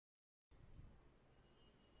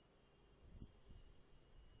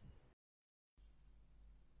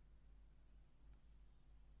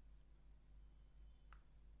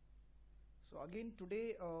So again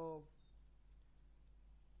today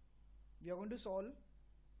we are going to solve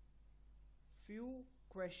few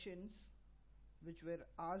questions which were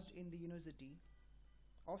asked in the university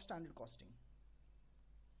of standard costing.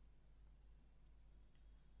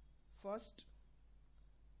 First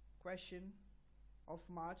question of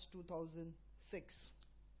March 2006.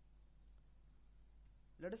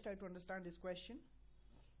 Let us try to understand this question.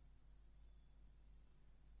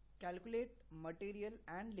 Calculate material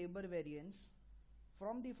and labor variance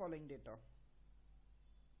from the following data.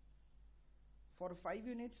 For 5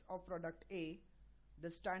 units of product A,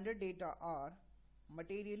 the standard data are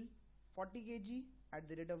material 40 kg at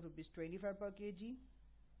the rate of rupees 25 per kg,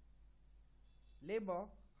 labor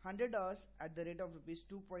 100 hours at the rate of rupees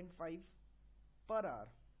 2.5 per hour.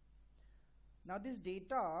 Now this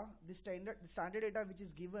data, the standard data which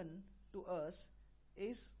is given to us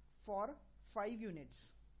is for 5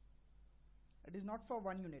 units. It is not for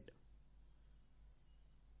 1 unit.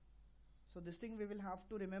 So this thing we will have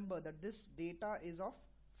to remember that this data is of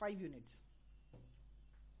 5 units.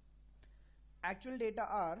 Actual data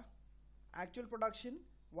are actual production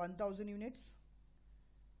 1000 units,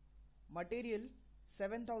 material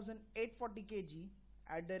 7840 kg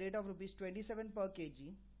at the rate of rupees 27 per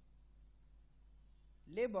kg,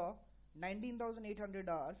 labor 19800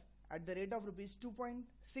 hours at the rate of rupees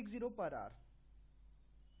 2.60 per hour.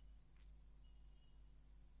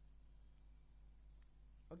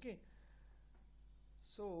 Okay,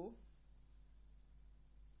 so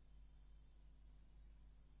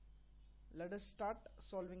let us start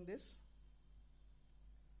solving this.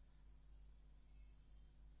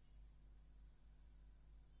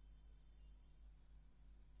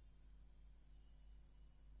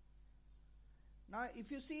 Now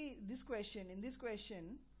if you see this question, in this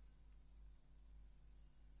question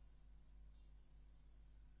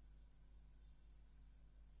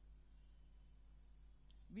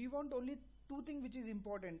we want only two things which is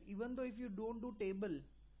important. Even though if you don't do table,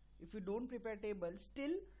 if you don't prepare table,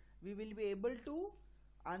 still we will be able to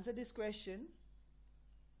answer this question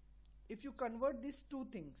if you convert these two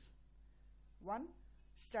things. One,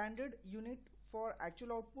 standard unit for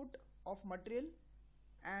actual output of material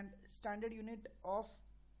and standard unit of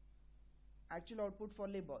actual output for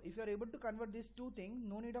labor. If you are able to convert these two things,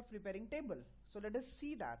 no need of preparing table. So let us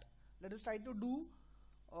see that. Let us try to do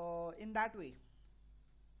in that way.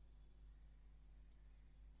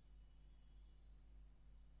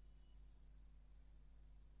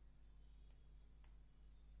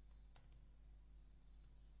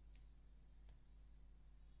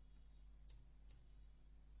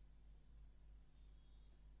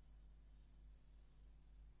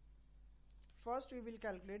 First we will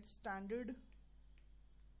calculate standard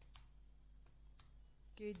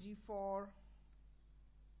kg for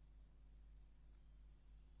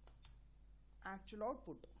actual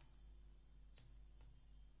output.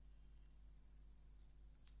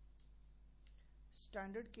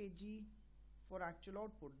 Standard kg for actual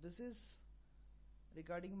output. This is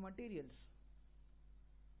regarding materials.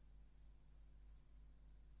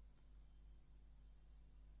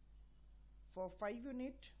 For 5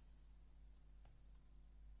 unit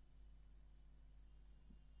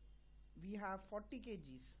we have 40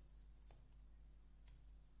 kgs.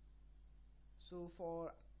 So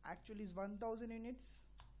for actual is 1000 units.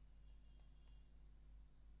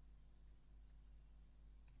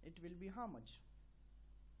 It will be how much?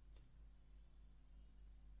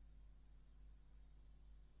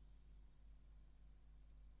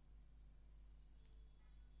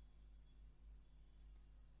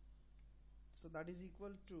 So that is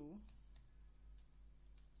equal to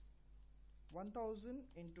 1000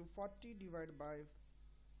 into 40 divided by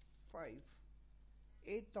 5,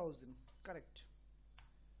 8000, correct.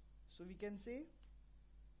 So we can say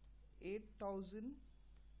 8000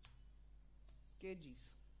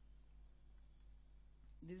 kgs.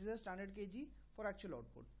 This is a standard kg for actual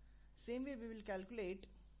output. Same way we will calculate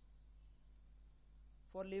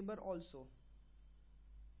for labor also.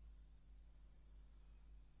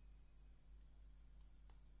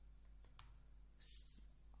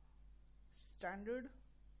 Standard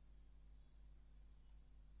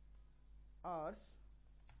hours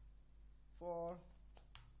for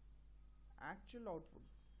actual output.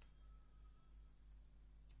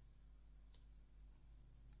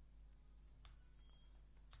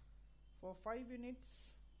 For 5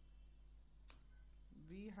 units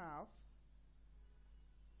we have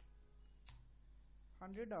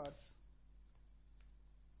 100 hours.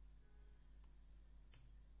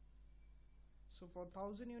 So for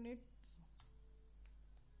 1000 units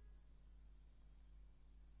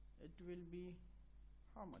it will be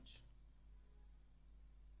how much?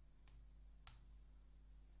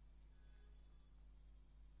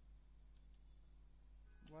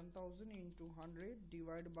 1000 into 100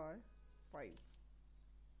 divided by 5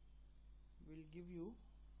 will give you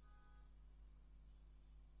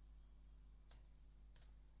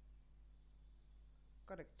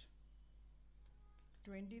correct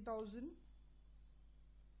 20,000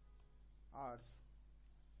 hours.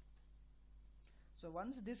 So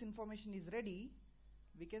once this information is ready,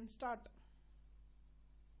 we can start.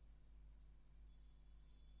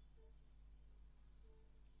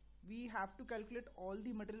 We have to calculate all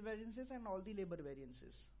the material variances and all the labor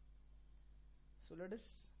variances. So let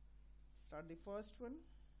us start the first one.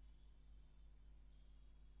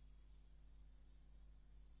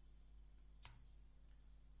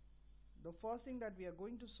 The first thing that we are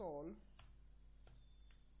going to solve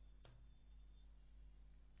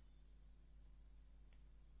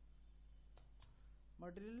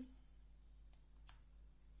material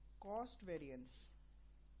cost variance.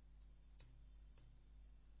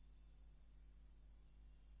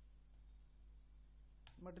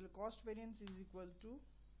 Material cost variance is equal to,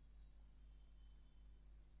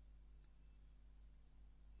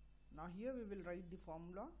 now here we will write the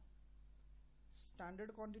formula,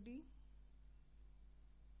 standard quantity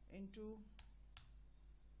into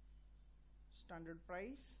standard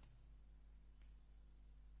price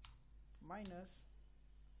minus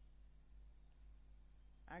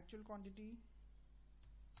actual quantity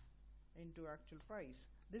into actual price.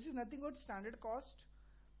 This is nothing but standard cost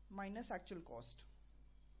minus actual cost.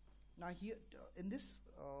 Now here in this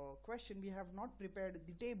question we have not prepared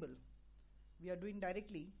the table, we are doing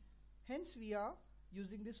directly, hence we are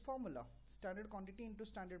using this formula, standard quantity into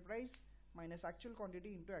standard price minus actual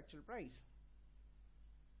quantity into actual price.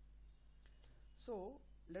 So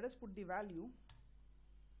let us put the value.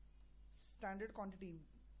 Standard quantity,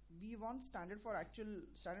 we want standard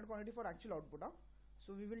quantity for actual output,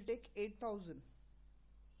 so we will take 8,000.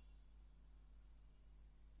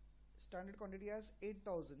 Standard quantity as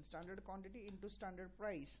 8,000. Standard quantity into standard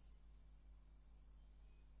price.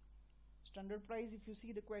 Standard price, if you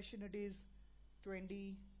see the question, it is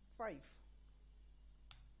 25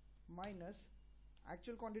 minus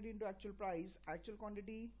actual quantity into actual price. Actual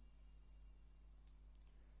quantity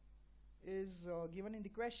is given in the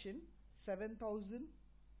question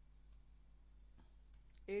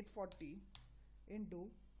 7,840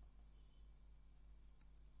 into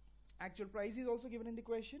actual price is also given in the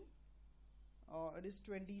question, it is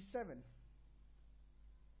 27.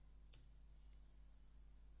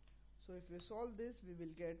 So if we solve this, we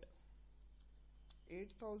will get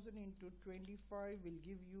 8,000 into 25 will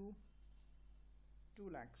give you 2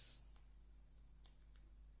 lakhs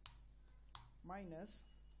minus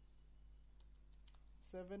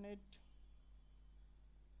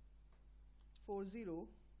 7,840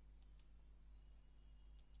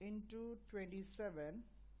 into 27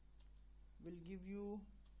 will give you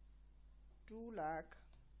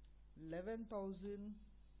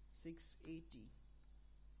 2,11,680.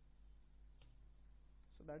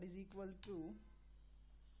 So that is equal to,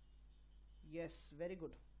 yes, very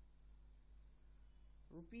good,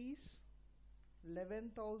 rupees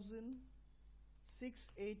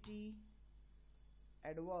 11,680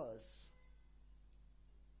 adverse.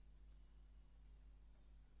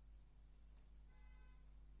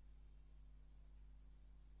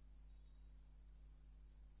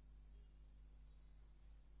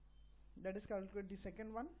 Let us calculate the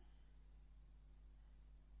second one.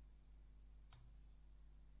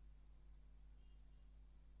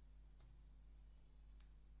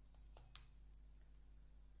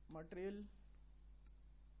 Material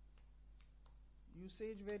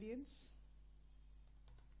usage variance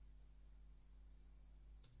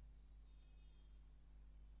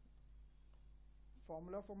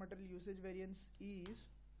formula for material usage variance is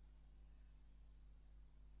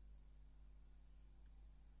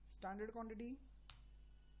standard quantity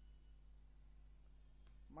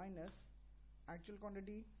minus actual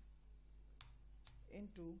quantity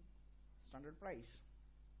into standard price.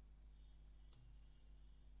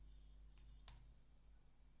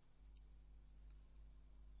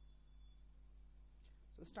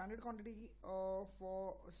 So standard quantity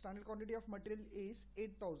for standard quantity of material is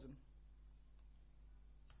 8,000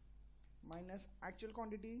 minus actual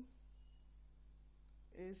quantity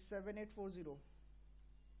is 7,840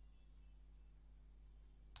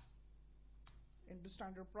 into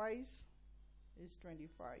standard price is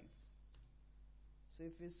 25. So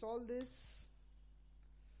if we solve this,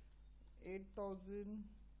 8,000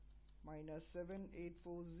 minus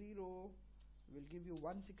 7,840 will give you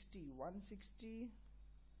 160. 160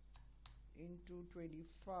 into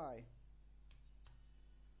 25.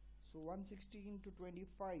 So 160 into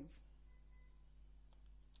 25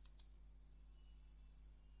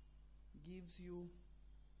 gives you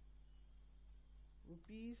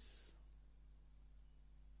rupees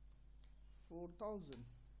 4,000,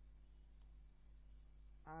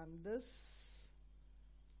 and this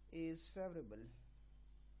is favorable.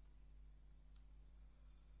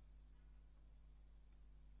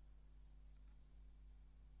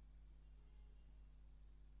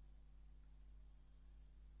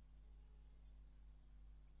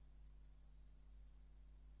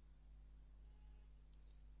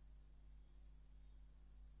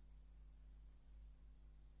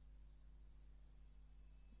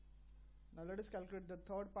 Now let us calculate the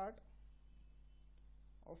third part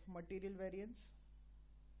of material variance.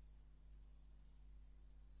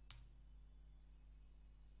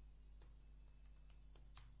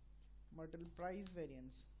 Material price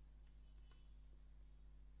variance.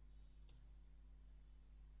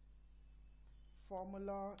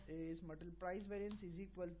 Formula is material price variance is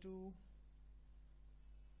equal to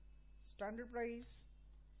standard price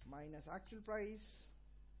minus actual price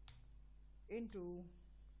into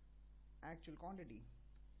actual quantity.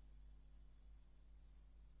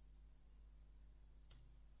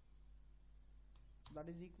 That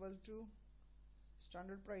is equal to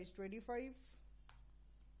standard price 25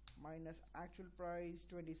 minus actual price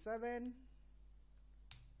 27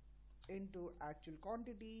 into actual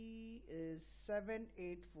quantity is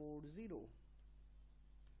 7840.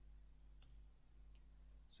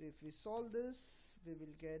 So if we solve this, we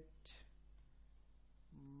will get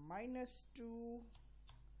minus 2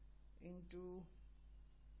 into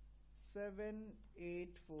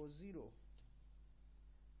 7840,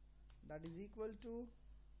 that is equal to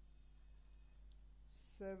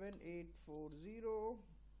 7840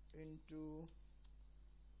 into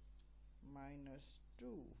minus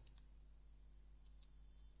 2.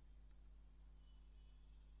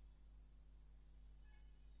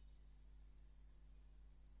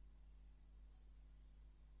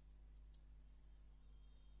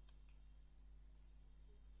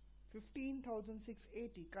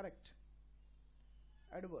 $15,680, correct.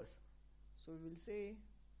 Adverse. So we will say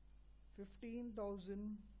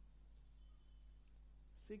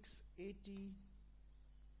 15,680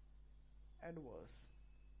 adverse.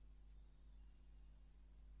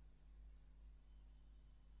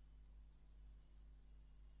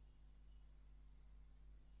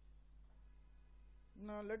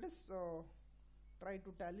 Now let us try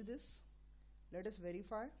to tally this. Let us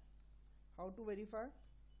verify. How to verify?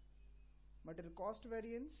 Material cost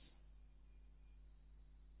variance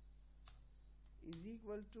is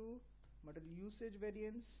equal to material usage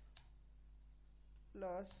variance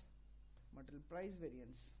plus material price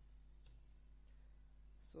variance.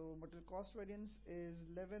 So material cost variance is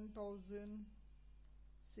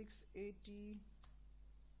 11,680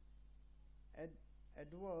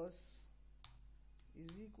 adverse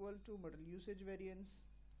is equal to material usage variance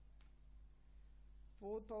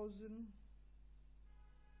 4,000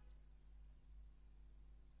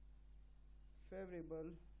 favorable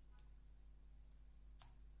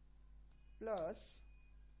plus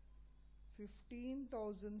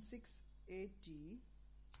 15,680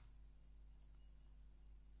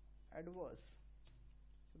 adverse.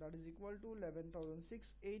 So that is equal to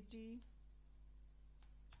 11,680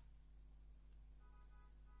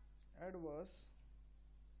 adverse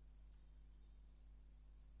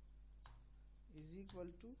is equal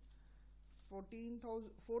to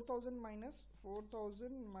 4,000 minus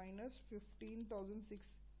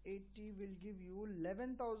 15,680 will give you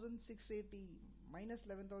 11,680 minus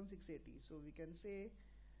 11,680. So we can say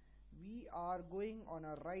we are going on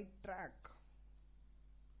a right track.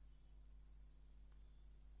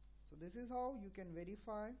 So this is how you can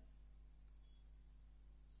verify.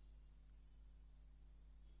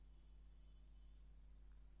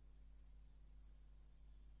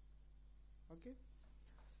 Okay.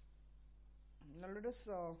 Now let us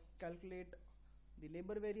calculate the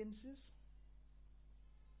labor variances.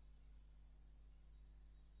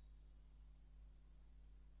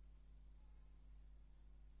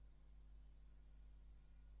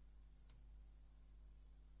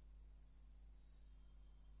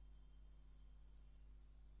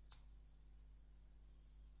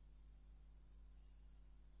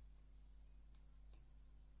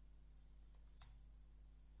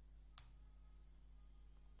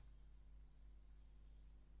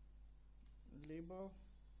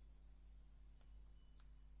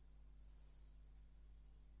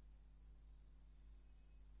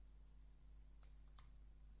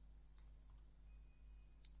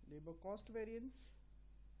 Labor cost variance.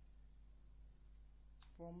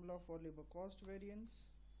 Formula for labor cost variance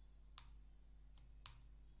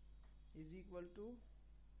is equal to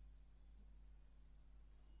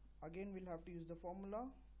again we'll have to use the formula,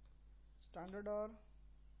 standard hour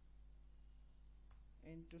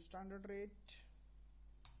into standard rate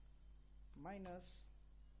minus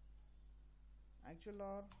actual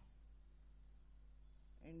hour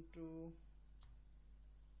into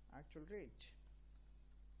actual rate.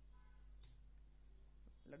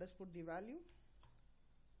 Let us put the value.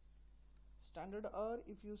 Standard hour,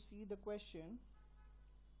 if you see the question,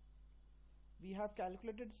 we have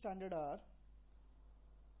calculated standard hour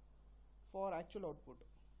for actual output.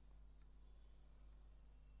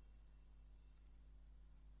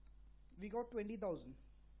 We got 20,000.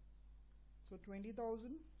 So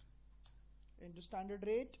 20,000 into standard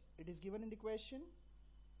rate, it is given in the question,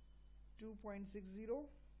 2.60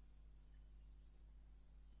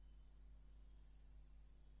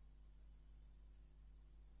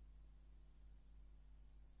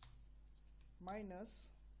 minus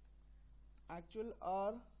actual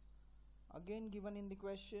hour, again given in the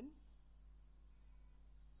question,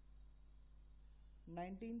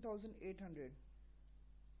 19,800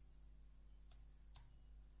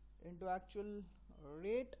 into actual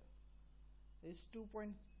rate is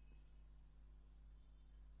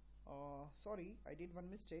sorry, I did one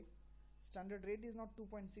mistake. Standard rate is not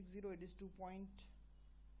 2.60, it is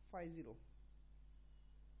 2.50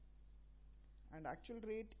 and actual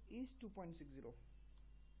rate is 2.60.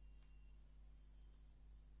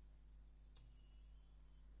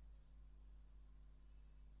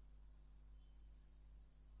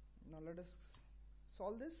 Now let us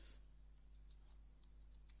solve this.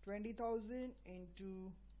 20,000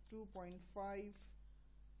 into 2.5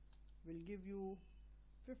 will give you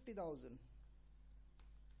 50,000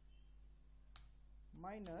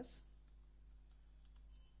 minus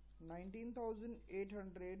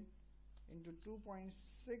 19,800 into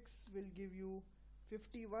 2.6 will give you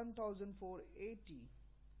 51,480.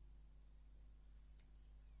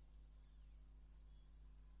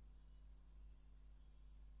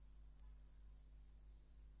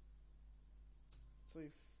 So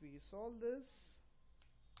if we solve this,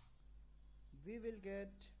 we will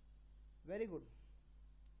get very good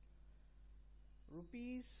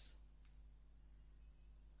rupees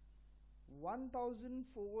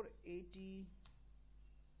 1,480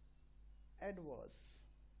 adverse.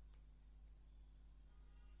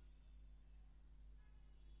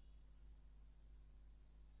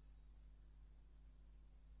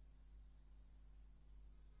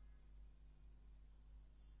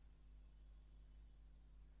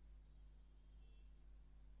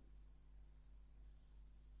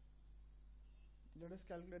 Let us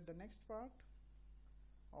calculate the next part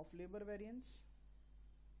of labor variance.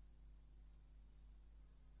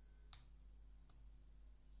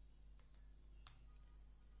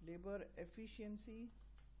 Labor efficiency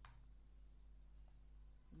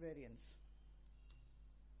variance.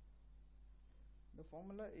 The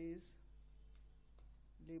formula is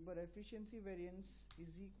labor efficiency variance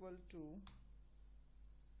is equal to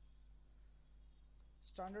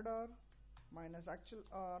standard hour minus actual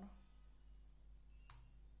hour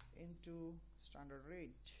into standard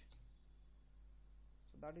rate.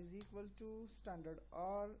 So that is equal to standard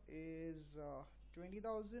hour is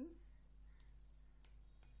 20,000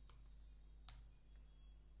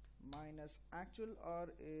 minus actual hour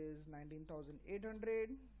is 19,800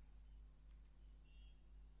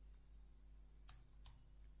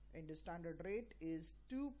 into standard rate is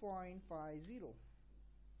 2.50.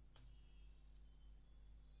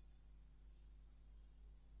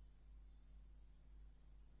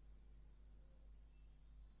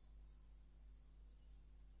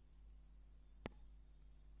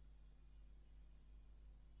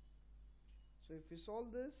 So if we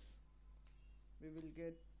solve this, we will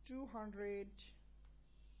get 200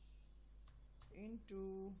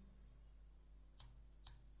 into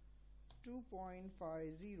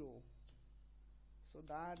 2.50. So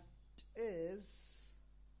that is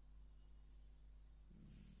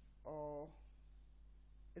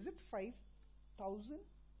it 5,000?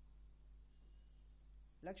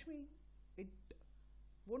 Lakshmi, it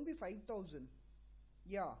won't be 5,000.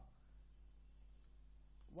 Yeah,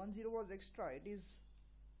 10 was extra. It is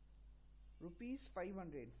rupees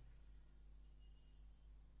 500.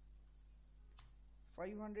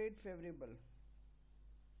 500 favorable.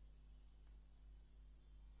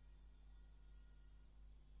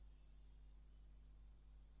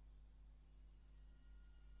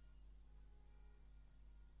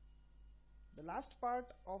 The last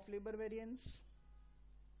part of labor variance.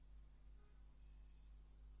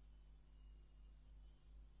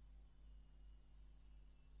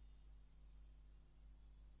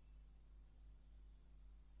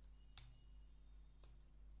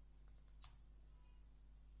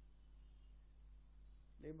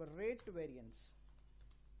 labor rate variance.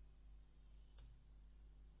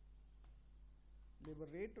 Labor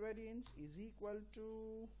rate variance is equal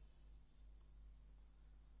to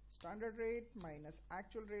standard rate minus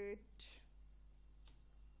actual rate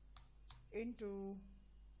into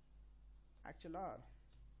actual hour.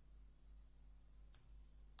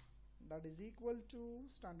 That is equal to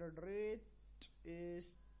standard rate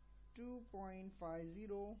is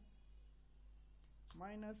 2.50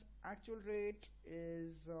 minus actual rate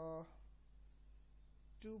is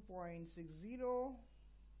 2.60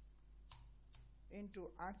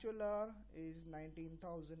 into actual hour is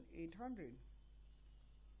 19,800.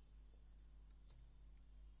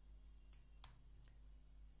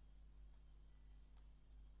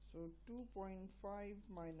 So 2.5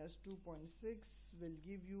 minus 2.6 will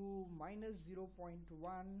give you minus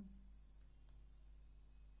 0.1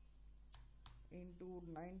 into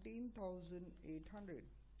 19,800.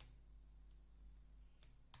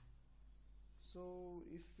 So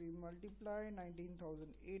if we multiply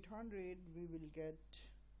 19,800, we will get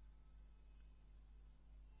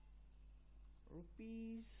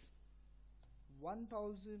rupees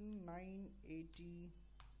 1,980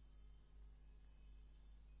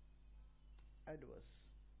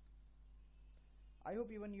 adverse. I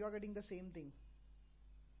hope even you are getting the same thing.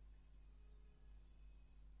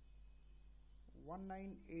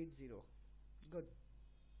 1980. Good.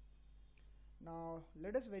 Now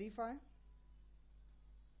let us verify.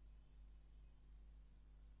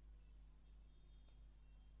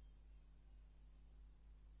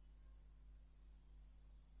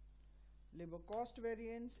 Labor cost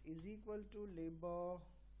variance is equal to labor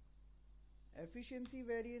efficiency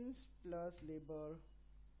variance plus labor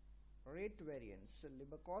rate variance. So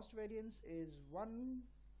labor cost variance is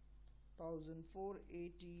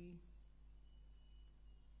 1,480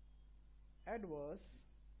 adverse.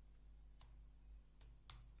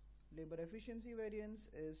 Labor efficiency variance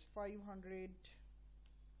is 500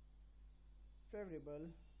 favorable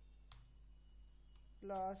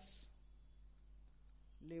plus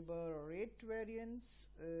labor rate variance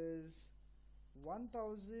is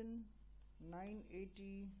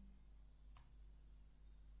 1,980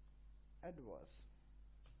 adverse.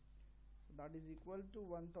 So that is equal to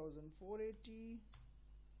 1,480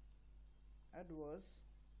 adverse.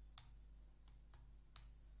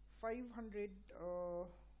 500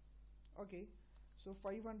 okay, so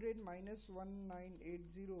 500 minus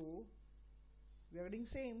 1980, we are getting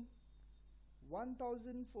same,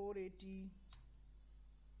 1,480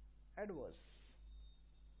 adverse.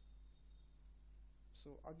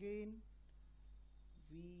 So again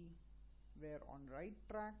we were on right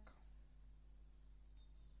track.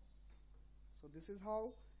 So this is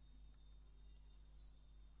how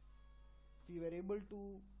we were able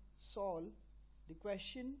to solve the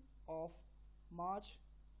question of March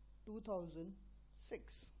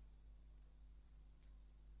 2006.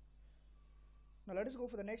 Now let us go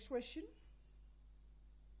for the next question.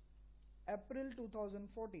 April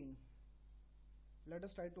 2014. Let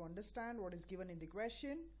us try to understand what is given in the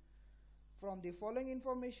question. From the following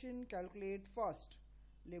information, calculate first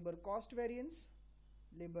labor cost variance,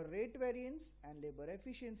 labor rate variance and labor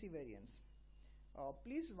efficiency variance.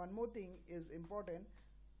 Please, one more thing is important.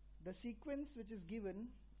 The sequence which is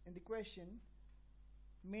given in the question,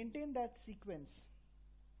 maintain that sequence.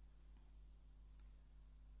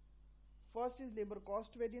 First is labor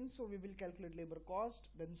cost variance, so we will calculate labor cost.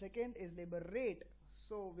 Then second is labor rate,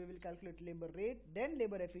 so we will calculate labor rate, then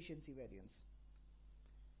labor efficiency variance.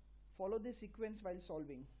 Follow this sequence while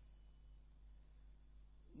solving.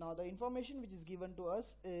 Now the information which is given to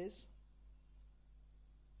us is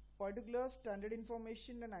particular, standard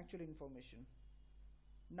information and actual information.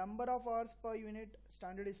 Number of hours per unit,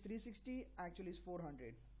 standard is 360, actual is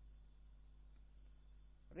 400.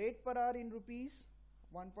 Rate per hour in rupees,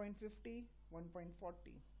 1.50,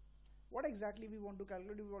 1.40. What exactly we want to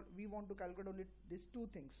calculate? We want to calculate only these two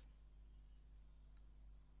things.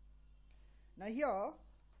 Now here,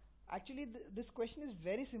 actually this question is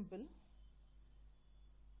very simple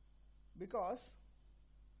because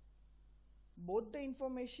both the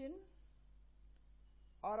information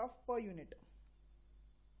are of per unit.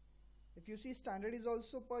 If you see, standard is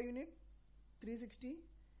also per unit 360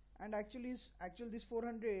 and actually this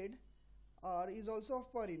 400 is also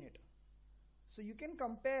of per unit. So you can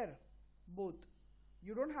compare both.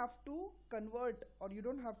 You don't have to convert or you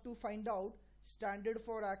don't have to find out standard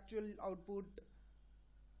for actual output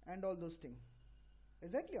and all those things.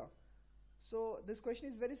 Is that clear? So this question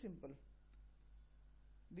is very simple.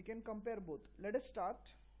 We can compare both. Let us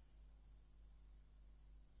start.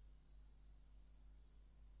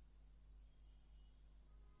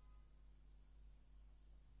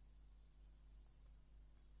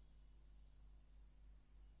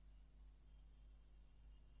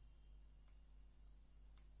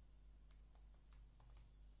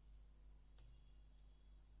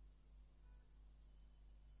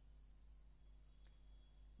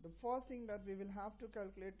 The first thing that we will have to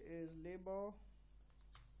calculate is labor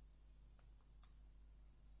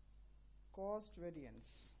cost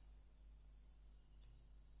variance.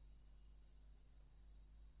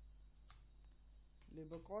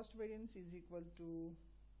 Labor cost variance is equal to,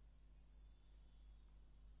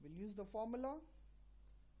 we'll use the formula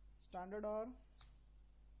standard hour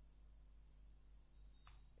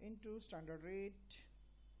into standard rate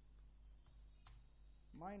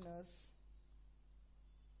minus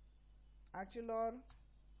actual hour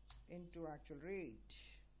into actual rate.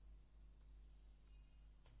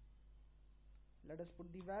 Let us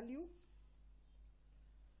put the value.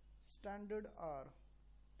 Standard hour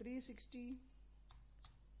 360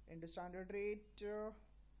 into standard rate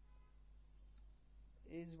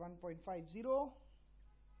is 1.50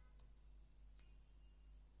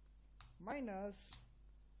 minus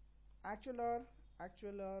actual hour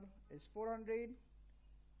is 400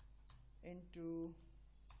 into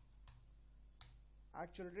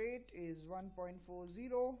actual rate is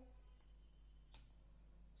 1.40.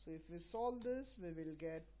 So if we solve this, we will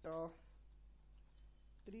get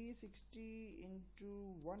 360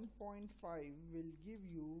 into 1.5 will give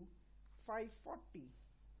you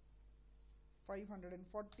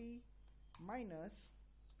 540 minus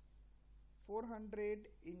 400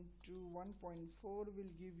 into 1.4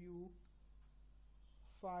 will give you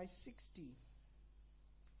 560.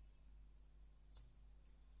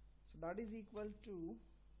 So that is equal to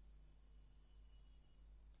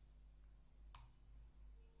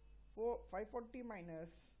 540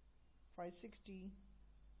 minus 560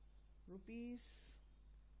 rupees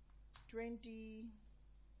 20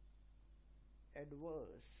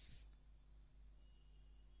 adverse.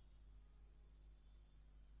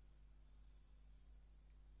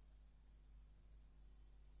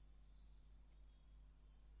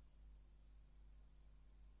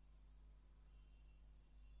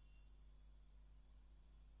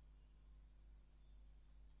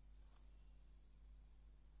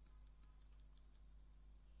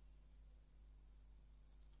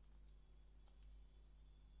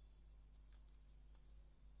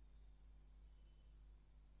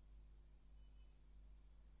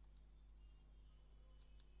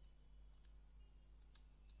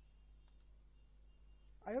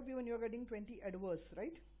 I hope even you are getting 20 adverse,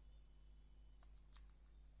 right?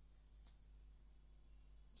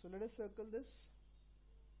 So let us circle this.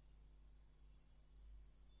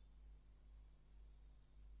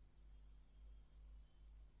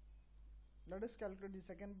 Let us calculate the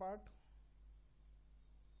second part.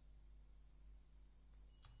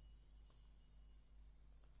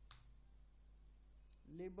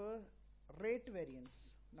 Labor rate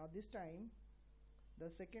variance. Now this time the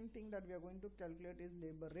second thing that we are going to calculate is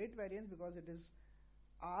labor rate variance, because it is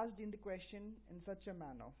asked in the question in such a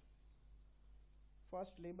manner.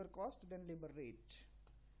 First labor cost, then labor rate.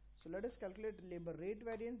 So let us calculate labor rate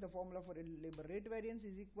variance. The formula for labor rate variance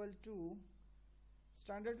is equal to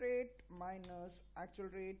standard rate minus actual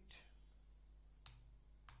rate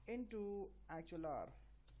into actual hour.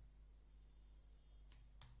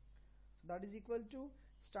 So that is equal to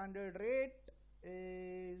standard rate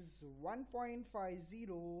is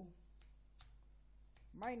 1.50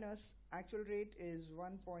 minus actual rate is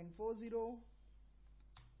 1.40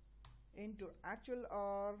 into actual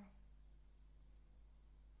hour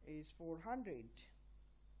is 400.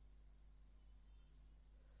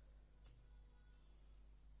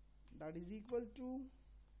 That is equal to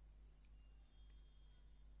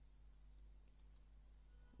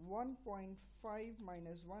 1.5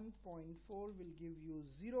 minus 1.4 will give you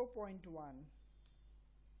 0.1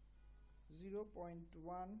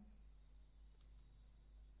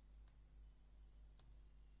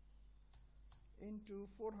 into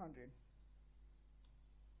 400.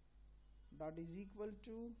 That is equal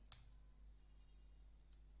to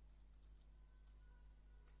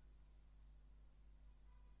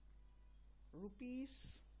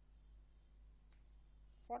rupees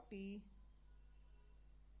 40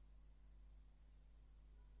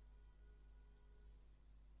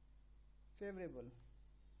 favorable.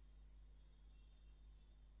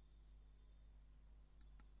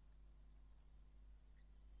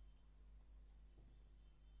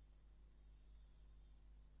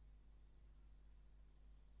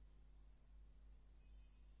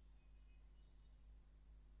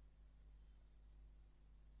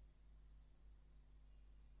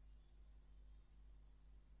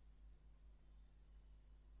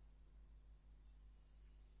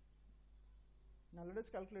 Now let us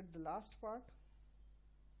calculate the last part.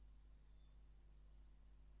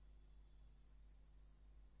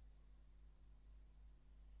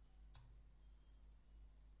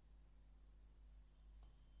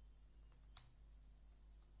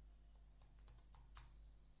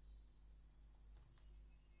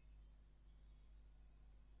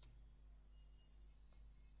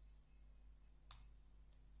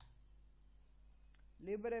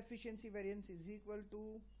 labor efficiency variance is equal to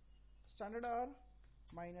standard hour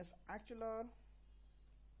minus actual hour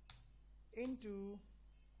into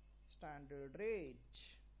standard rate,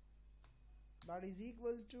 that is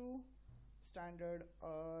equal to standard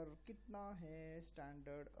hour kitna hai,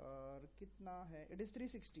 standard hour kitna hai, it is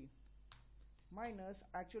 360 minus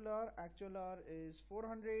actual hour is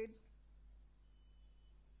 400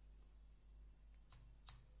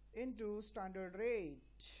 into standard rate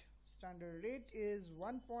is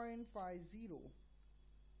 1.50,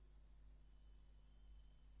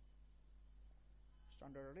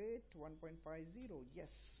 standard rate 1.50,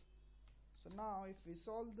 yes. So now if we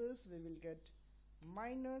solve this, we will get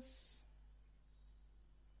minus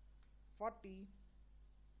 40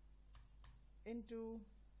 into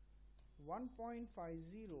 1.50,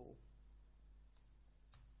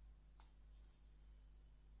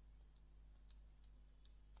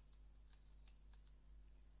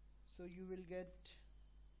 so you will get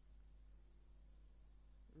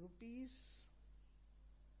rupees,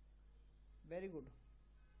 very good,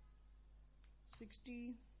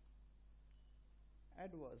 60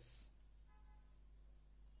 adverse.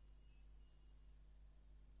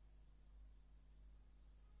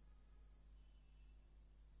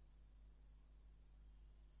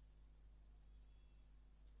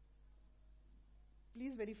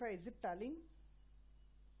 Please verify, is it tallying?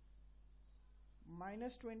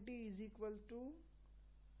 Minus 20 is equal to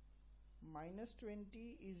minus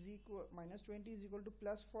 20 is equal to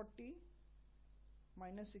plus 40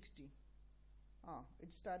 minus 60.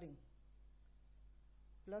 It's tallying.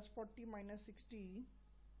 Plus 40 minus 60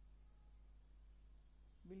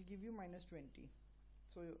 will give you minus 20.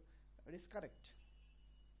 So it is correct.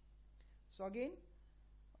 So again,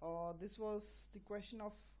 this was the question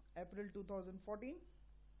of April 2014.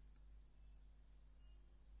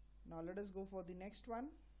 Now let us go for the next one.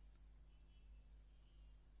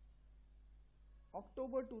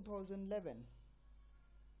 October 2011.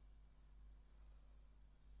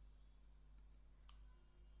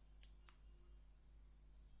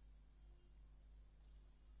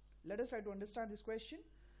 Let us try to understand this question.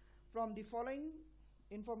 From the following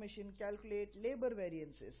information, calculate labor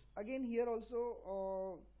variances. Again, here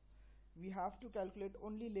also we have to calculate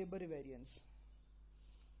only labor variance.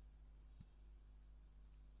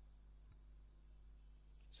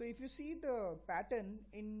 So if you see the pattern,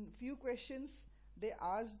 in few questions they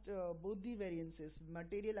asked both the variances,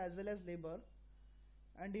 material as well as labor,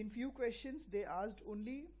 and in few questions they asked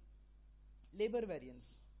only labor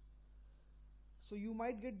variance. So you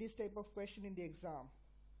might get this type of question in the exam.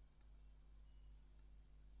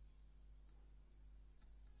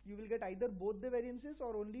 You will get either both the variances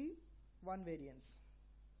or only one variance.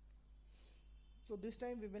 So this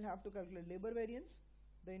time we will have to calculate labor variance.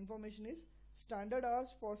 The information is standard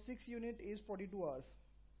hours for 6 unit is 42 hours.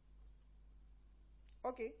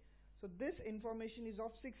 Okay, so this information is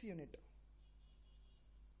of 6 unit.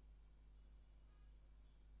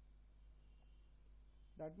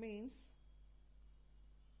 That means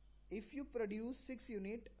if you produce 6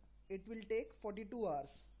 unit, it will take 42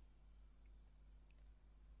 hours.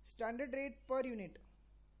 Standard rate per unit.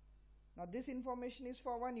 Now this information is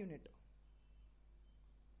for 1 unit.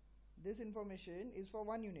 This information is for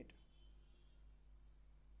 1 unit.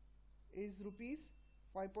 Is rupees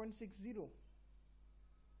 5.60.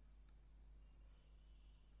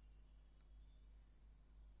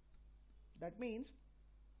 That means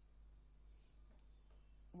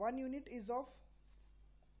 1 unit is of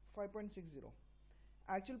 5.60.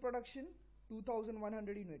 Actual production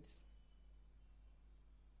 2100 units.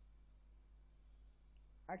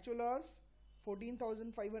 Actual hours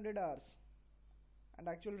 14,500 hours. And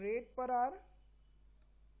actual rate per hour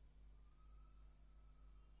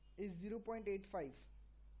is 0.85.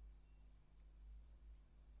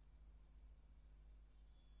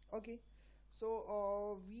 Okay,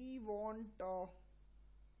 so we want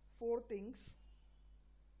 4 things.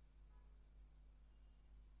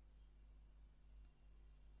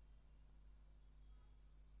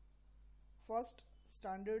 First,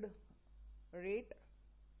 standard rate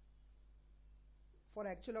for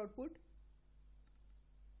actual output.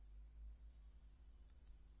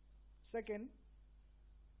 Second,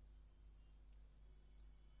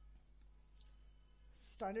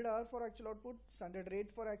 standard hour for actual output, standard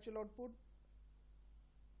rate for actual output,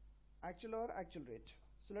 actual hour, actual rate.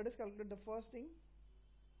 So let us calculate the first thing.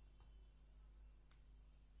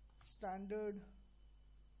 Standard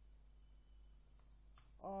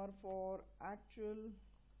hour for actual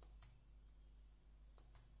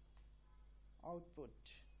output.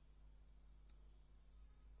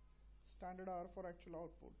 Standard hour for actual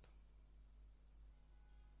output.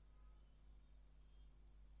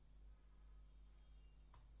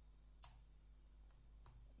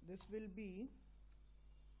 this will be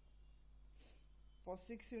for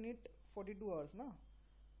 6 unit 42 hours na.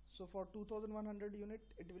 So for 2100 unit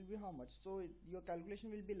it will be how much? So your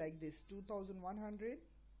calculation will be like this: 2100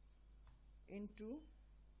 into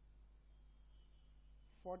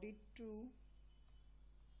 42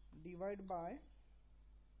 divided by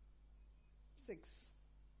 6.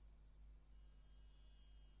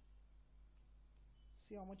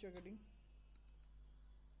 See how much you are getting.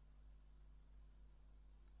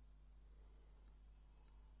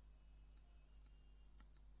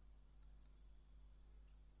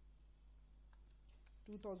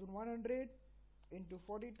 Two 2100 into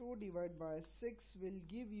 42 divided by 6 will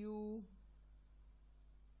give you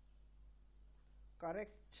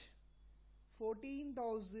correct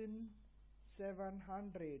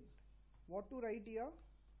 14,700. What to write here?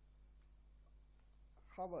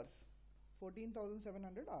 Hours.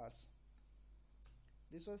 14,700 hours.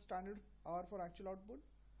 This was standard hour for actual output.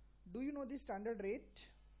 Do you know the standard rate?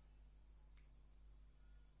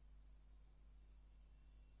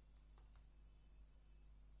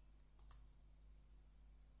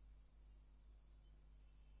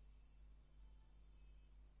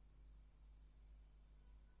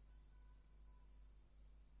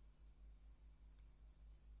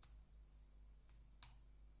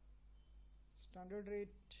 Standard rate.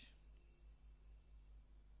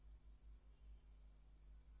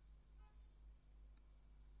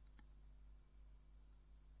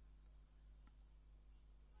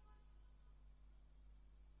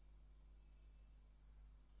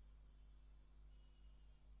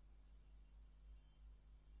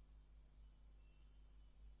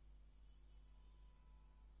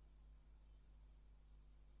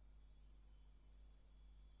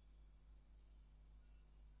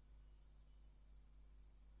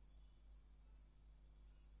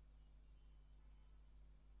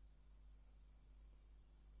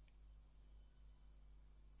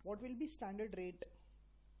 What will be standard rate?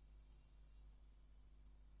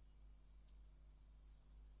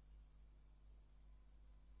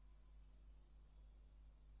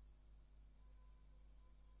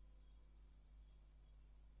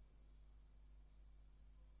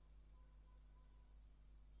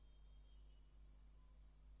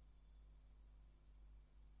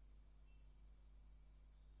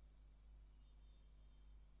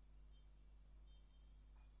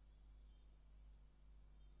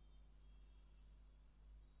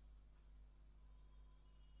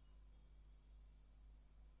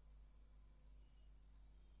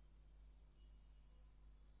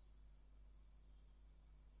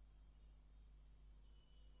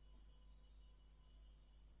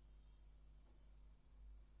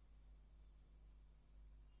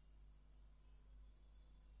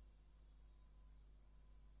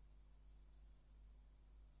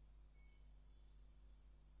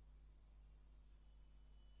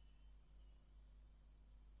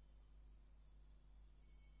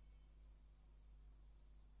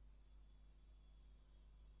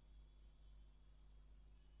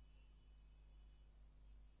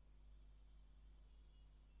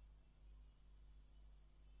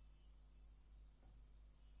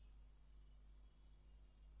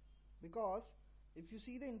 Because if you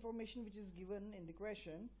see the information which is given in the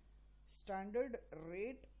question, standard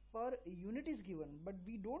rate per unit is given, but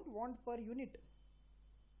we don't want per unit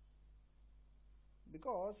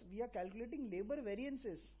because we are calculating labor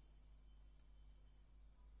variances.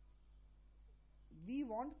 We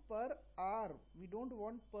want per hour, we don't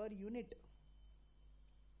want per unit.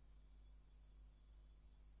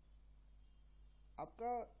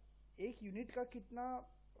 आपका एक unit का कितना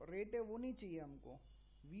rate है वो नहीं चाहिए हमको.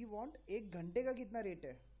 We want एक घंटे का कितना रेट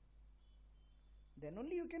है. Then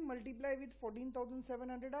only you can multiply with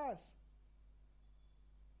 14,700 hours.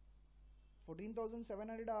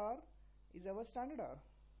 14,700 hour is our standard hour.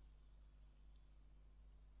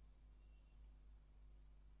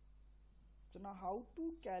 So now how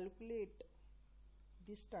to calculate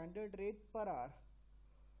the standard rate per hour?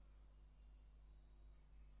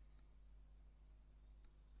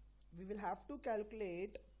 We will have to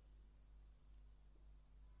calculate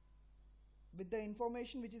with the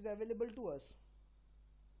information which is available to us.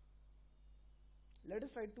 Let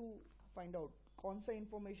us try to find out कौन सा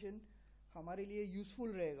information हमारे लिए useful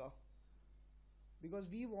रहेगा, because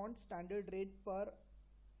we want standard rate per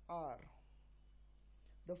hour.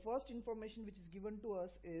 The first information which is given to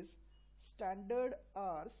us is standard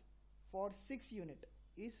hours for 6 unit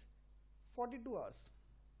is 42 hours.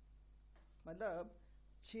 मतलब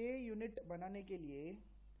 6 unit बनाने के लिए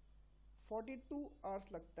 42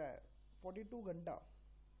 hours लगता है, 42 घंटा.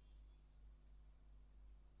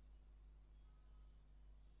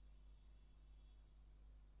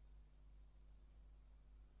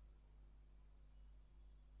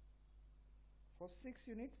 for 6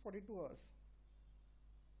 unit 42 hours.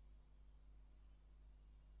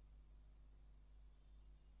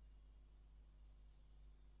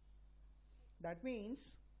 That means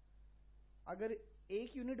अगर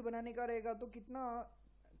एक यूनिट बनाने का रहेगा तो कितना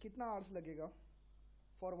कितना आवर्स लगेगा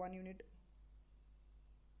फॉर 1 यूनिट?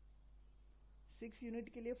 6 यूनिट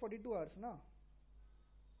के लिए 42 आवर्स ना.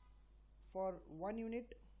 For 1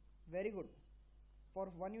 unit, very good, for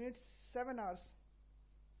 1 unit 7 hours.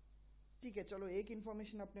 ठीक है, चलो एक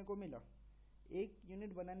इंफॉर्मेशन अपने को मिला. एक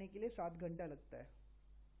यूनिट बनाने के लिए 7 घंटा लगता है.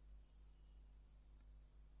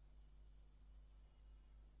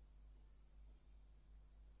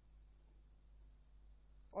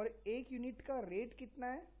 और एक यूनिट का रेट कितना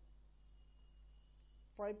है?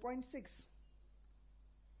 5.6.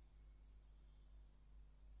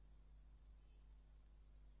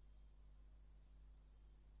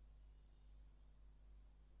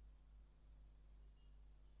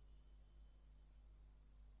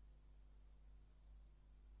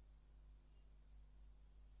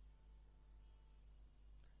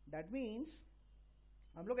 दैट मीन्स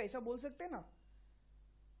हम लोग ऐसा बोल सकते हैं ना,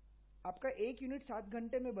 आपका एक यूनिट 7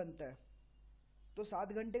 घंटे में बनता है, तो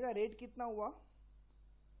 7 घंटे का रेट कितना हुआ?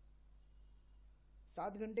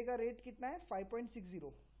 7 घंटे का रेट कितना है?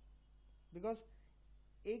 5.60. बिकॉज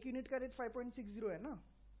एक यूनिट का रेट 5.60 है ना,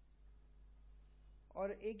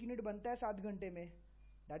 और एक यूनिट बनता है 7 घंटे में.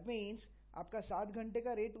 दैट मीन्स आपका 7 घंटे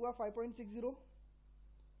का रेट हुआ 5.60.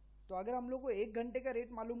 तो अगर हम लोग को एक घंटे का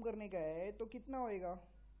रेट मालूम करने का है तो कितना होएगा?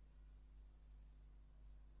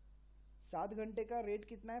 7 घंटे का रेट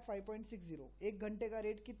कितना है? 5.60. एक घंटे का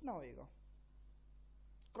रेट कितना होएगा?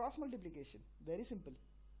 Cross multiplication, very simple.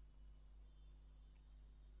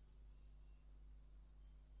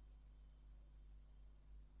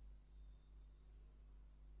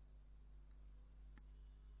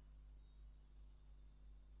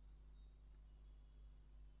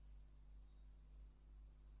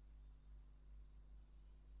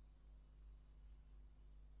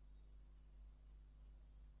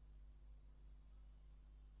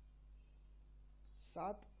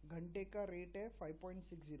 सात घंटे का रेट है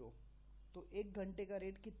 5.60, तो एक घंटे का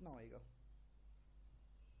रेट कितना होएगा?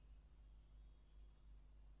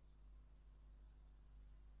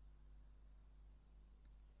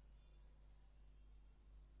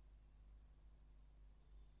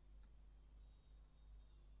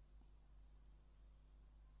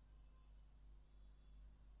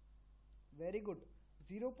 Very good,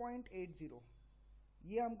 0.80.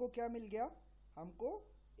 ये हमको क्या मिल गया? हमको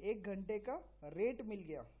एक घंटे का रेट मिल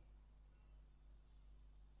गया.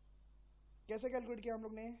 कैसे कैलकुलेट किया हम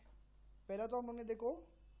लोग ने? पहला तो हम लोग ने देखो,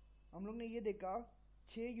 हम लोग ने ये देखा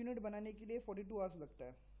 6 यूनिट बनाने के लिए 42 आवर्स लगता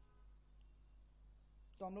है.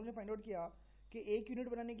 तो हम लोग ने फाइंड आउट किया कि एक यूनिट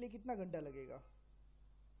बनाने के लिए कितना घंटा लगेगा.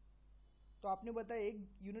 तो आपने बताया एक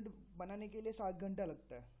यूनिट बनाने के लिए 7 घंटा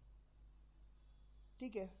लगता है.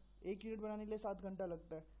 ठीक है, एक यूनिट बनाने के लिए 7 घंटा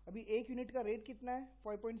लगता है. अभी एक यूनिट का रेट कितना है?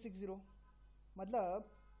 5.60.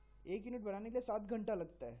 मतलब एक यूनिट बनाने के लिए 7 घंटा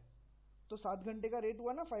लगता है, तो 7 घंटे का रेट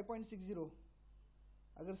हुआ ना 5.60.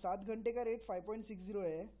 अगर 7 घंटे का रेट 5.60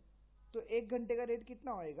 है तो एक घंटे का रेट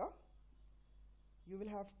कितना होएगा? You will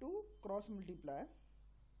have to cross multiply,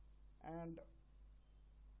 and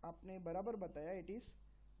आपने बराबर बताया, it is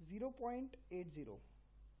 0.80.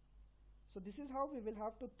 So this is how we will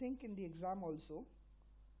have to think in the exam also.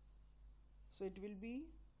 So it will be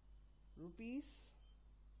rupees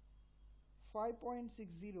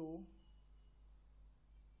 5.60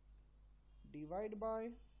 divided by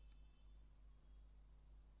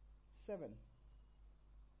 7,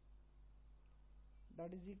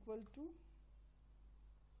 that is equal to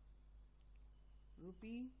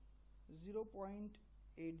rupee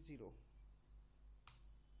 0.80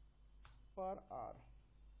 per hour.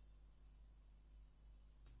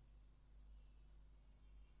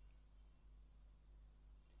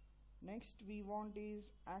 Next we want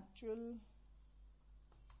is actual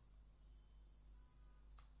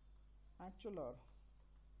hour.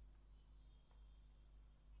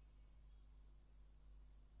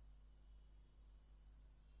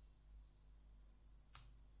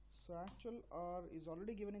 So actual hour is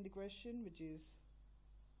already given in the question, which is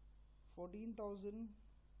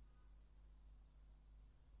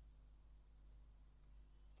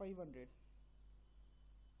 14,500.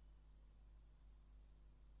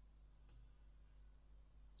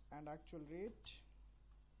 And actual rate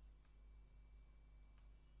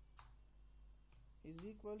is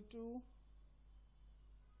equal to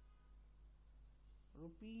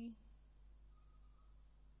rupee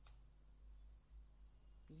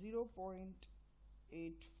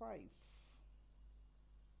 0.85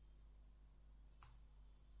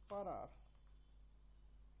 per hour.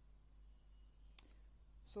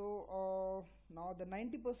 So now the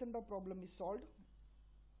 90% of problem is solved.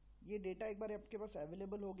 ये data एक बार आपके पास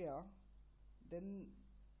available हो गया, then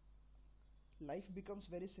life becomes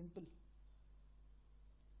very simple.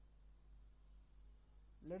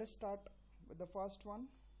 Let us start with the first one.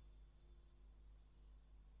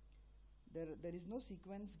 There is no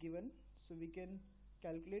sequence given, so we can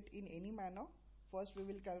calculate in any manner. First we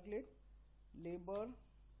will calculate labor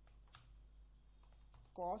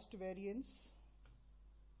cost variance.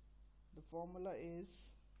 The formula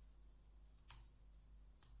is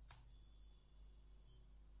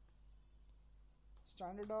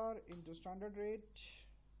standard hour into standard rate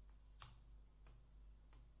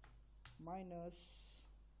minus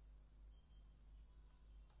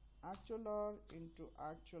actual hour into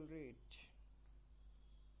actual rate.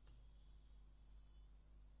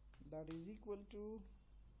 That is equal to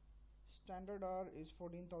standard hour is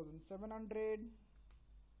 14,700.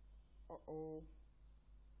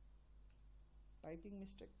 Typing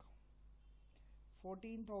mistake.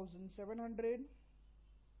 14,700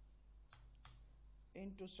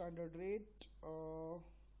 into standard rate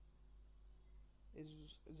is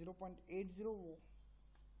 0.80,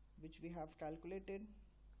 which we have calculated,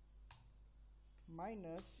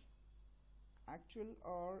 minus actual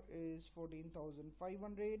hour is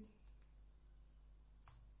 14,500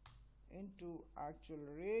 into actual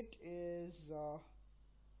rate is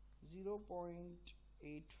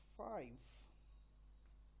 0.85.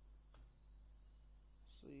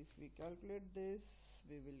 So if we calculate this,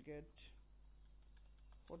 we will get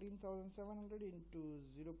 14,700 into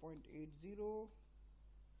 0.80,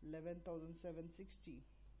 11,760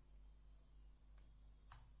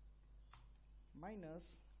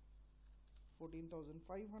 minus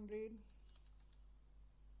 14,500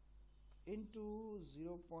 into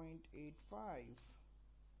 0.85,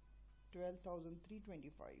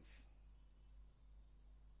 12,325.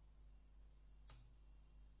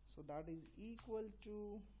 So that is equal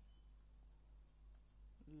to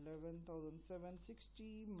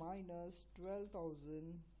 11,760 minus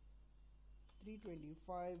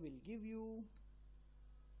 12,325 will give you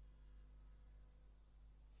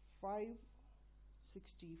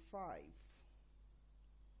 565.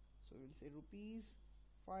 So we'll say rupees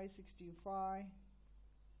 565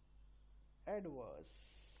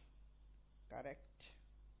 adverse. Correct.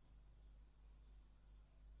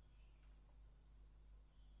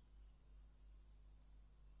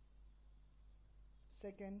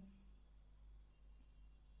 Second,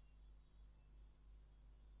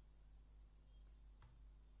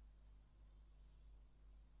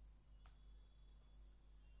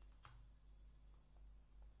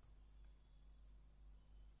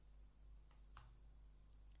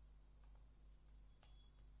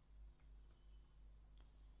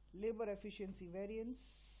 labor efficiency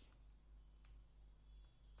variance.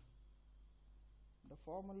 The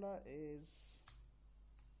formula is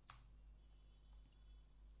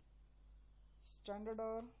standard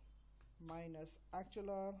hour minus actual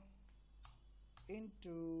hour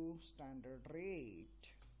into standard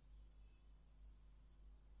rate.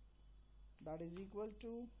 That is equal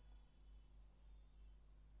to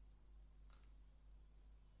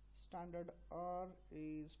standard hour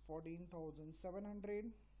is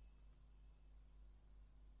 14,700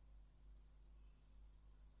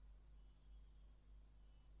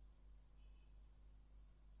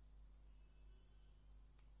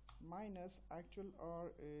 minus actual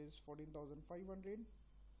hour is 14,500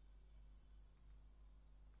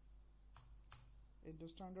 into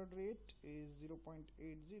standard rate is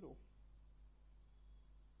 0.80.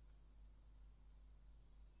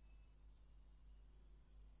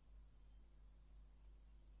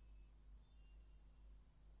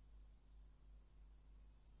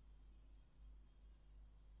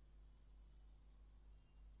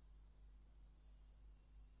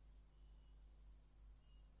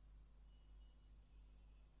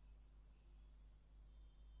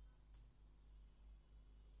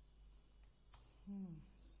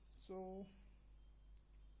 So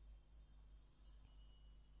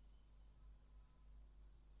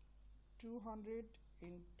 200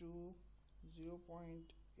 into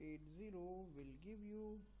 0.80 will give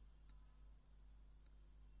you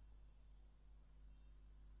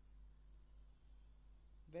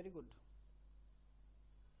very good.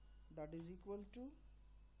 That is equal to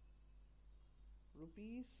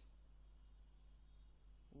rupees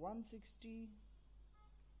 160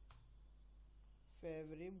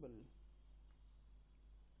 favorable.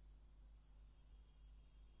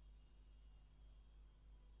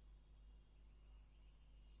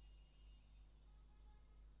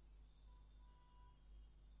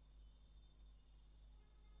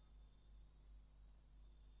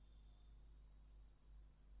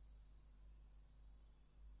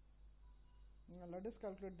 Now let us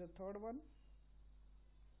calculate the third one.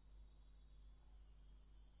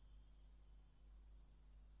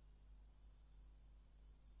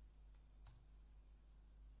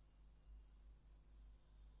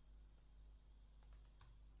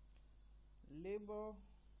 Labor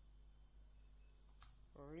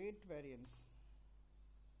rate variance.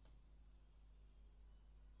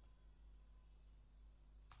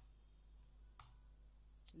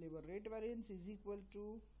 Labor rate variance is equal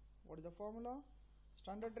to, what is the formula?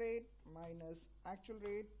 Standard rate minus actual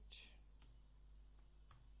rate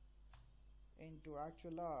into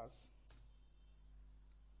actual hours.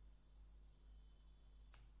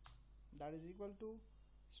 That is equal to,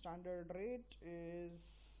 standard rate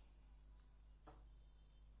is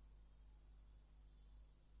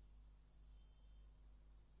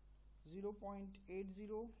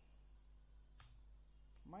 0.80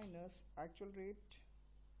 minus actual rate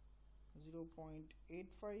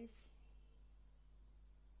 0.85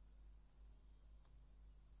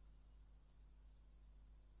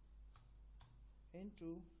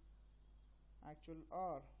 into actual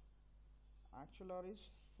hour. Actual hour is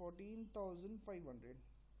 14,500.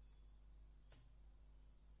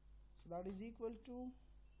 So that is equal to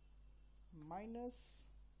minus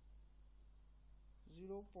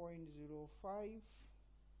 0.05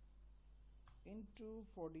 into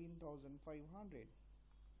 14,500.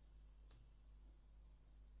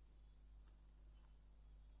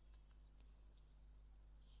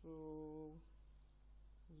 So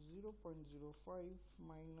 0.05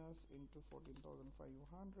 minus into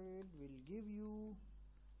 14,500 will give you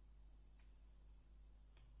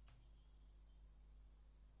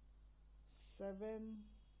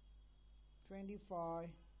 725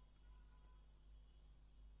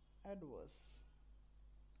 adverse.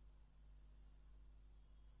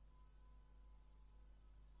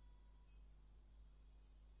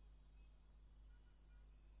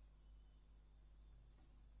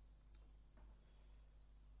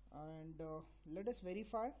 And let us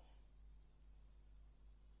verify.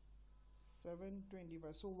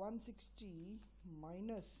 725, so 160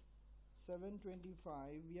 minus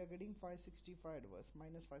 725, we are getting 565 adverse,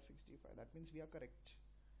 minus 565. That means we are correct.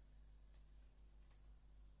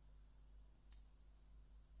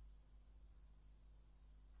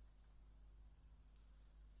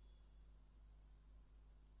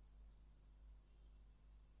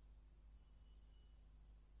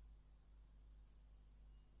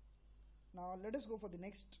 Now let us go for the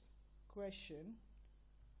next question.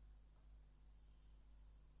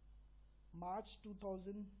 March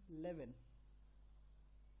 2011.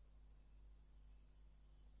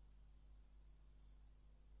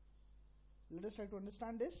 Let us try to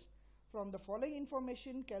understand this. From the following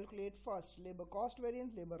information, calculate first labor cost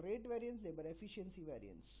variance, labor rate variance, labor efficiency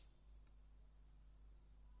variance.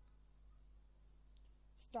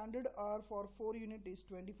 Standard hour for 4 unit is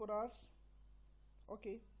 24 hours.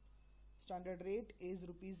 Okay. Standard rate is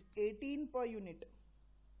rupees 18 per unit.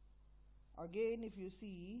 Again, if you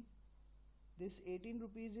see, this 18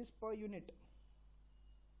 rupees is per unit.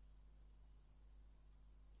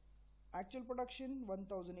 Actual production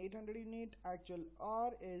 1800 unit. Actual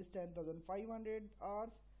hour is 10,500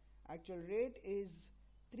 hours. Actual rate is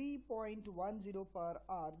 3.10 per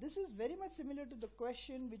hour. This is very much similar to the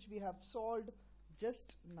question which we have solved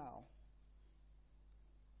just now.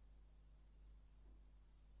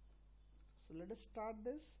 So let us start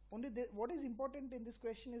this. Only what is important in this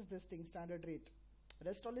question is this thing, standard rate.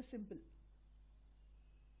 Rest all is simple.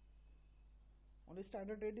 Only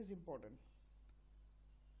standard rate is important.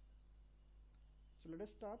 So let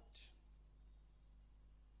us start.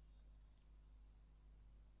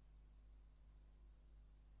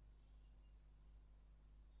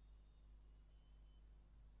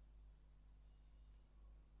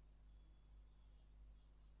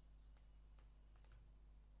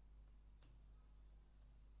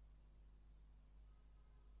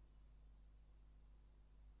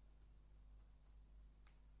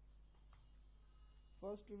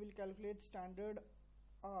 First we will calculate standard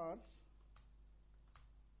hours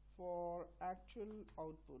for actual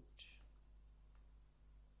output.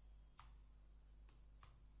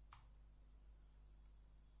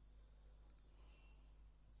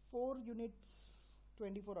 Four units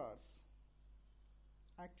 24 hours.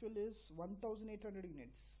 Actual is 1800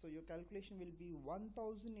 units. So your calculation will be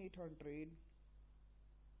 1800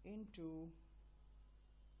 into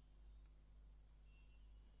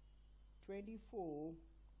 24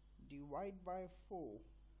 divide by 4.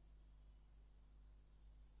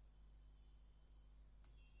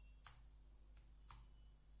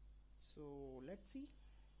 So let's see.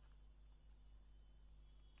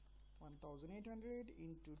 1800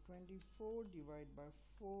 into 24 divided by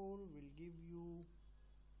 4 will give you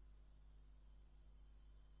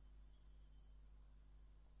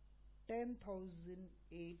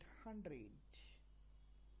 10,800.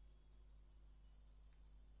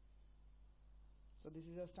 So this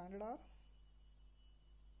is a standard hour.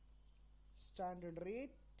 Standard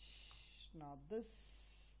rate. Now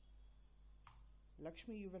this,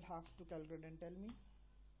 Lakshmi, you will have to calculate and tell me.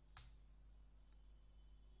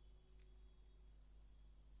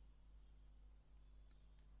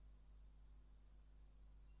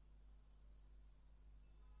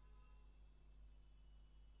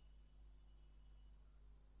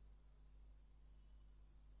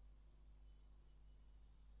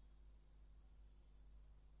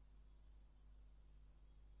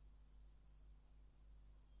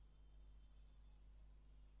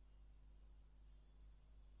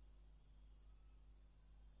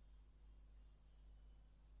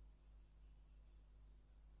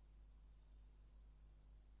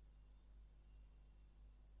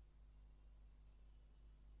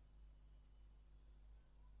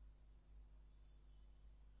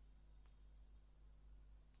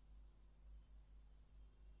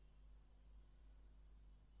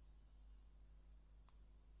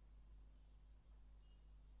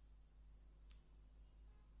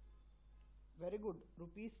 Very good,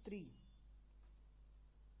 rupees 3.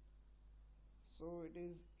 So it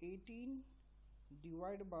is 18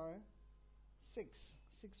 divided by 6.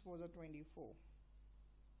 6 for the 24.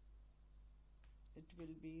 It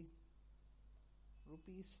will be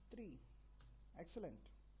rupees 3. Excellent.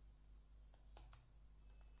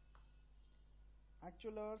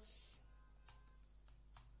 Actual hours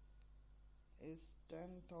is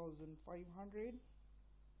 10,500.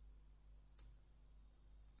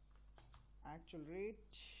 Actual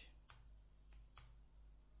rate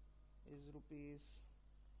is rupees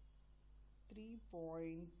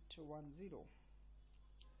 3.10.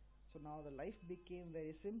 So now the life became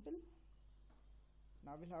very simple.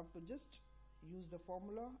 Now we'll have to just use the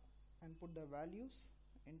formula and put the values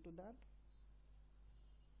into that.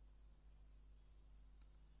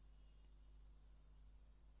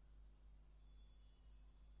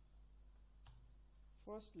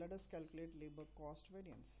 First, let us calculate labor cost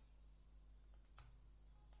variance.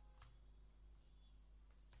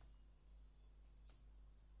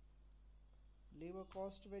 Labor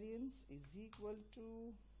cost variance is equal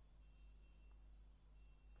to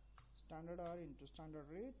standard hour into standard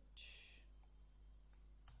rate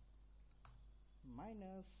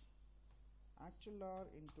minus actual hour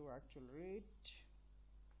into actual rate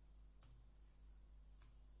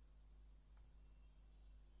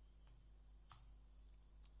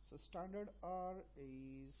so standard hour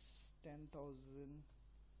is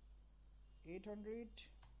 10,800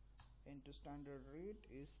 into standard rate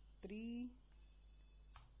is 3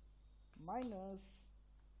 minus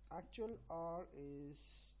actual hour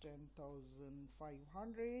is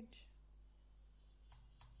 10,500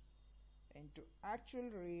 into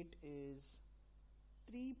actual rate is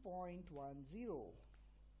 3.10.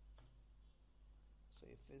 So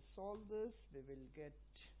if we solve this, we will get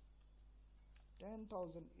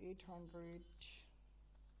 10,800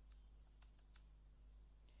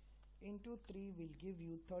 into 3 will give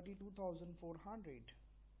you 32,400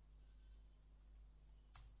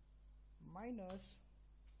 minus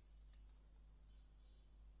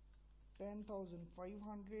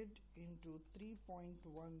 10,500 into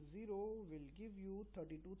 3.10 will give you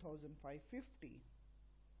 32,550.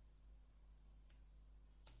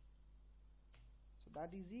 So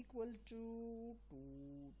that is equal to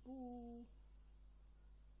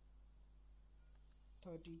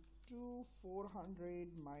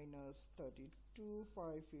 32,400 minus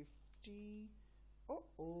 32,550.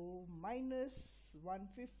 Minus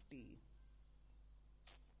 150.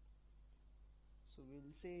 So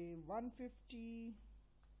we'll say 150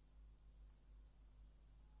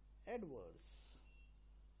 adverse.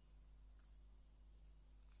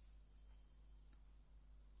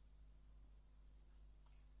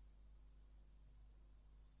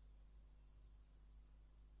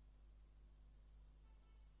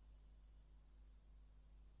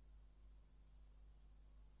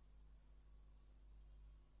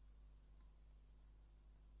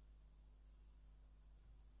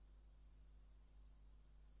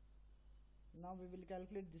 Now we will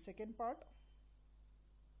calculate the second part.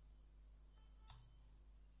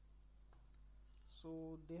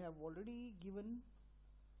 So they have already given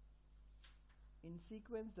in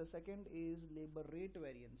sequence. The second is labor rate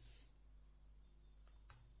variance.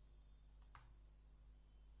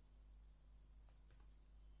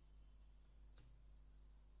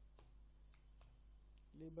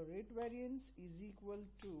 labor rate variance is equal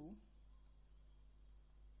to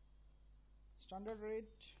standard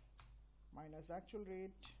rate minus actual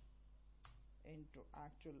rate into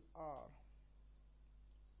actual hour.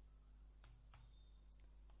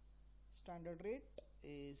 Standard rate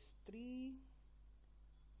is 3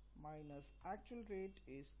 minus actual rate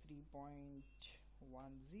is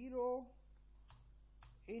 3.10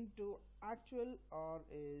 into actual hour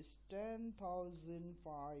is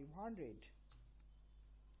 10,500.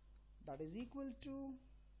 That is equal to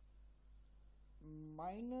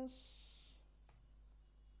minus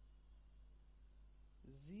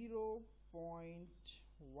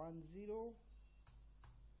 0.10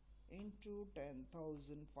 into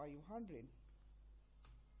 10,500.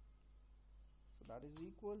 So that is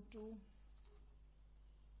equal to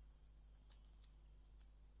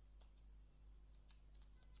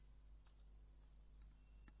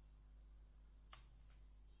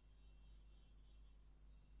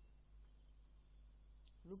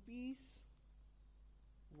rupees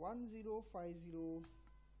 1050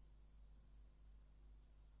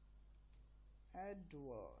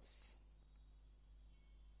 adverse.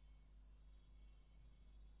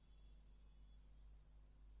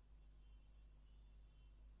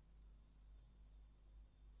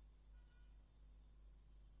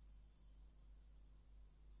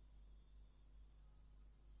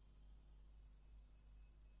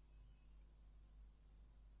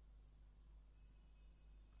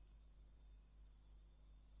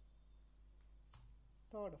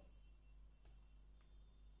 Third,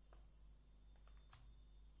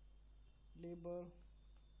 labor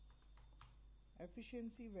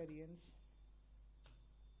efficiency variance.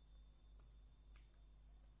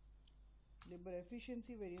 Labor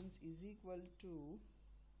efficiency variance is equal to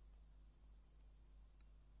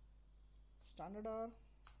standard hour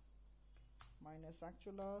minus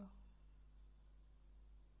actual hour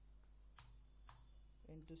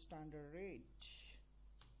into standard rate.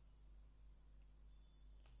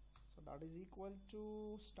 So that is equal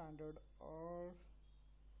to standard hour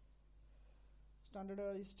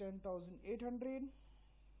is 10,800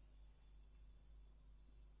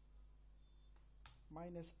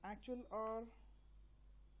 minus actual hour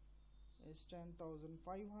is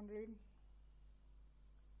 10,500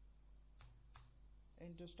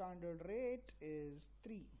 into standard rate is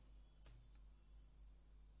 3.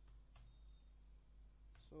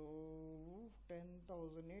 So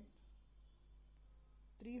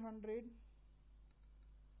 10,300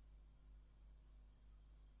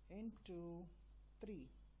 into 3.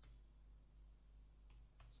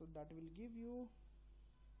 So that will give you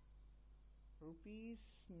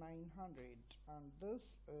rupees 900, and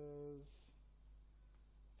this is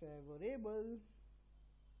favorable.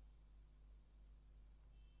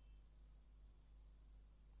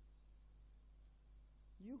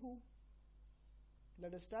 Yoo-hoo.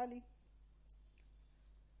 Let us tally.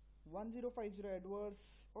 1050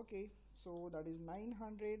 adverse. Okay, so that is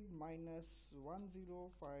 900 minus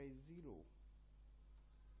 1050.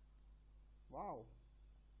 Wow,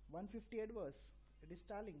 150 adverse. It is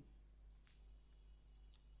tallying.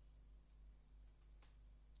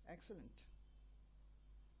 Excellent.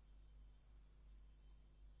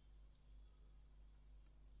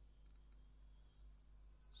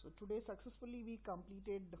 So today successfully we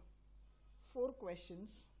completed 4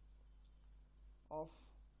 questions of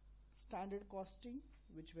standard costing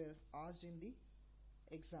which were asked in the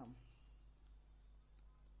exam.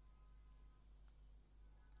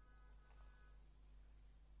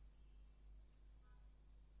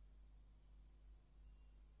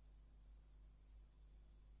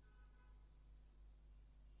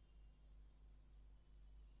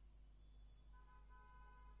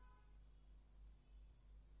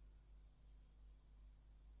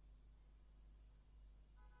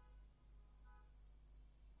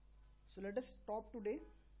 So let us stop today.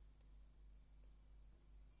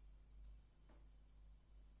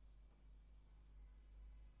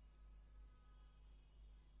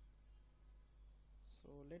 So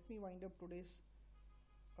let me wind up today's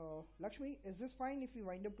Lakshmi, is this fine if we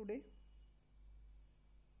wind up today?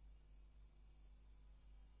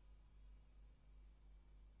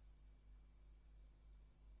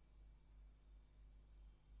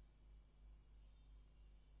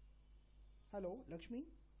 Hello, Lakshmi,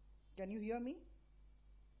 can you hear me?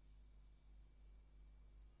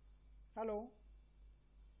 Hello?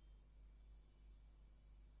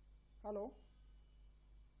 Hello?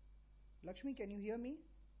 Lakshmi, can you hear me?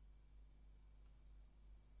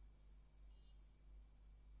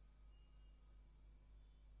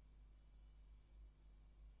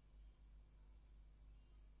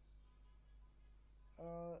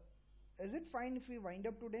 is it fine if we wind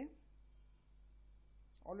up today?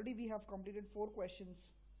 Already we have completed 4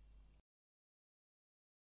 questions.